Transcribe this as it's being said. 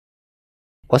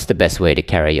What's the best way to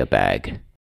carry your bag?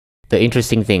 The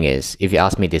interesting thing is, if you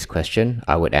ask me this question,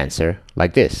 I would answer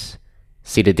like this.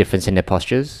 See the difference in their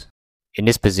postures? In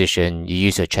this position, you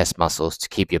use your chest muscles to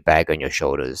keep your bag on your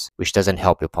shoulders, which doesn't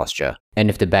help your posture. And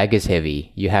if the bag is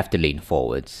heavy, you have to lean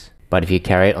forwards. But if you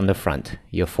carry it on the front,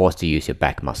 you're forced to use your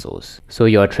back muscles. So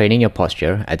you are training your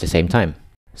posture at the same time.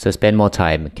 So spend more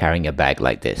time carrying a bag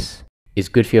like this. It's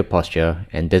good for your posture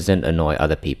and doesn't annoy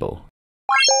other people.